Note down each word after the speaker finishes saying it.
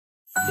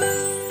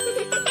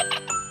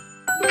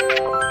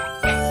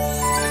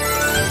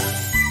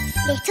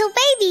Little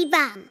Baby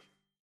Bum.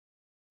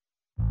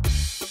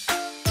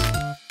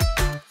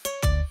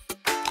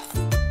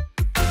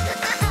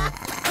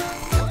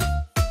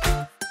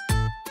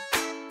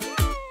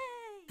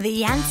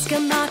 The ants go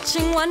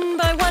marching one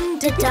by one,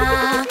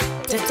 da-da,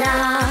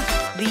 da-da.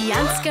 The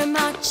ants go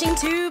marching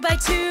two by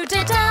two,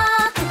 da-da,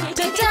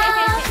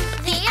 da-da.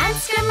 The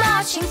ants go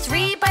marching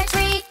three by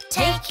three,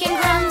 taking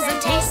crumbs and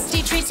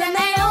tasty treats, and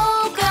they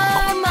all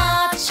go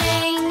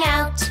marching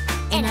out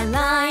in a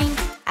line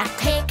at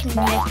picnic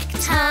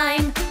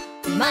time.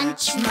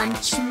 Munch,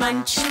 munch,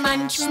 munch,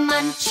 munch,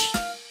 munch.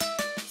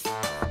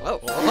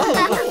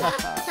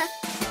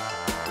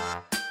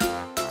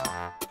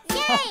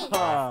 Yay!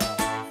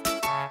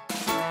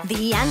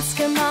 The ants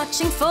go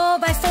marching four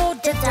by four,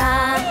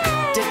 da-da,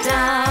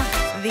 da-da.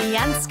 The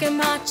ants go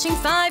marching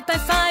five by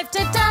five,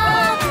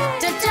 da-da,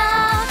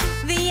 da-da.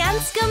 The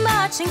ants go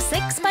marching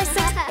six by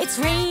six. It's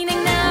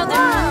raining now,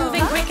 they're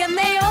moving quick, and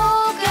they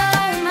all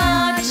go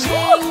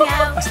marching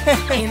out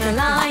in a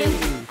line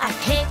at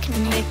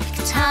picnic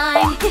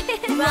time.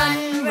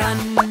 Run,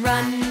 run,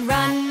 run,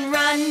 run,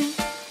 run.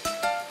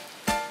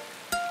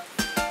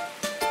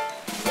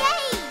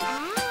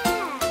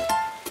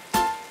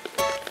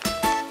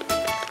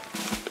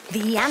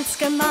 The ants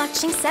go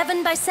marching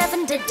seven by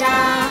seven,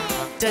 da-da,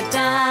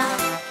 da-da.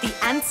 The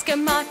ants go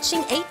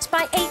marching eight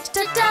by eight,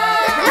 da-da,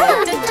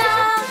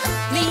 da-da.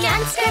 The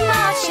ants go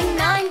marching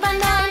nine by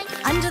nine,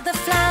 under the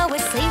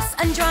flowers safe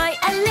and dry.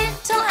 A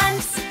little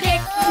ants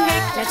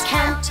picnic, let's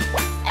count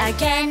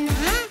again.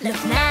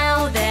 Look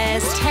now,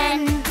 there's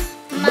 10.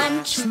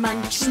 Munch,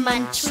 munch,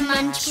 munch,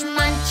 munch,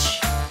 munch.